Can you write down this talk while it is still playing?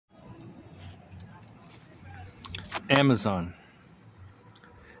Amazon.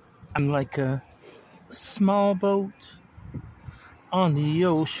 I'm like a small boat on the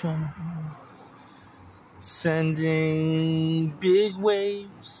ocean, sending big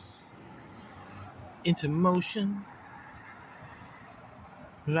waves into motion.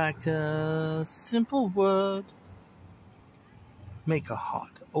 Like a simple word, make a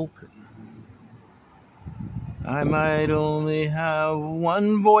heart open. I might only have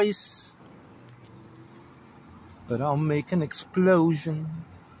one voice, but I'll make an explosion.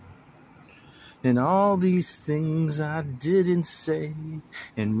 And all these things I didn't say,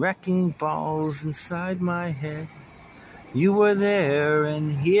 and wrecking balls inside my head. You were there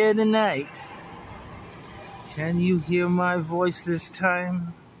and here tonight. Can you hear my voice this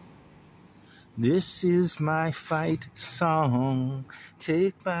time? This is my fight song.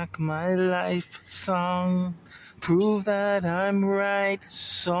 Take back my life song. Prove that I'm right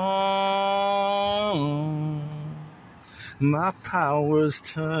song. My power's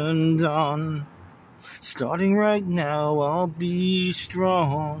turned on. Starting right now, I'll be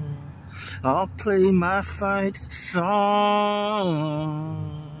strong. I'll play my fight song.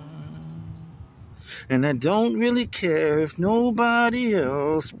 And I don't really care if nobody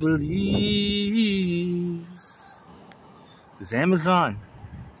else believes. 'Cause Amazon,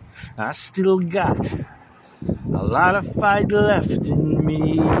 I still got a lot of fight left in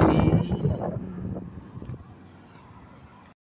me.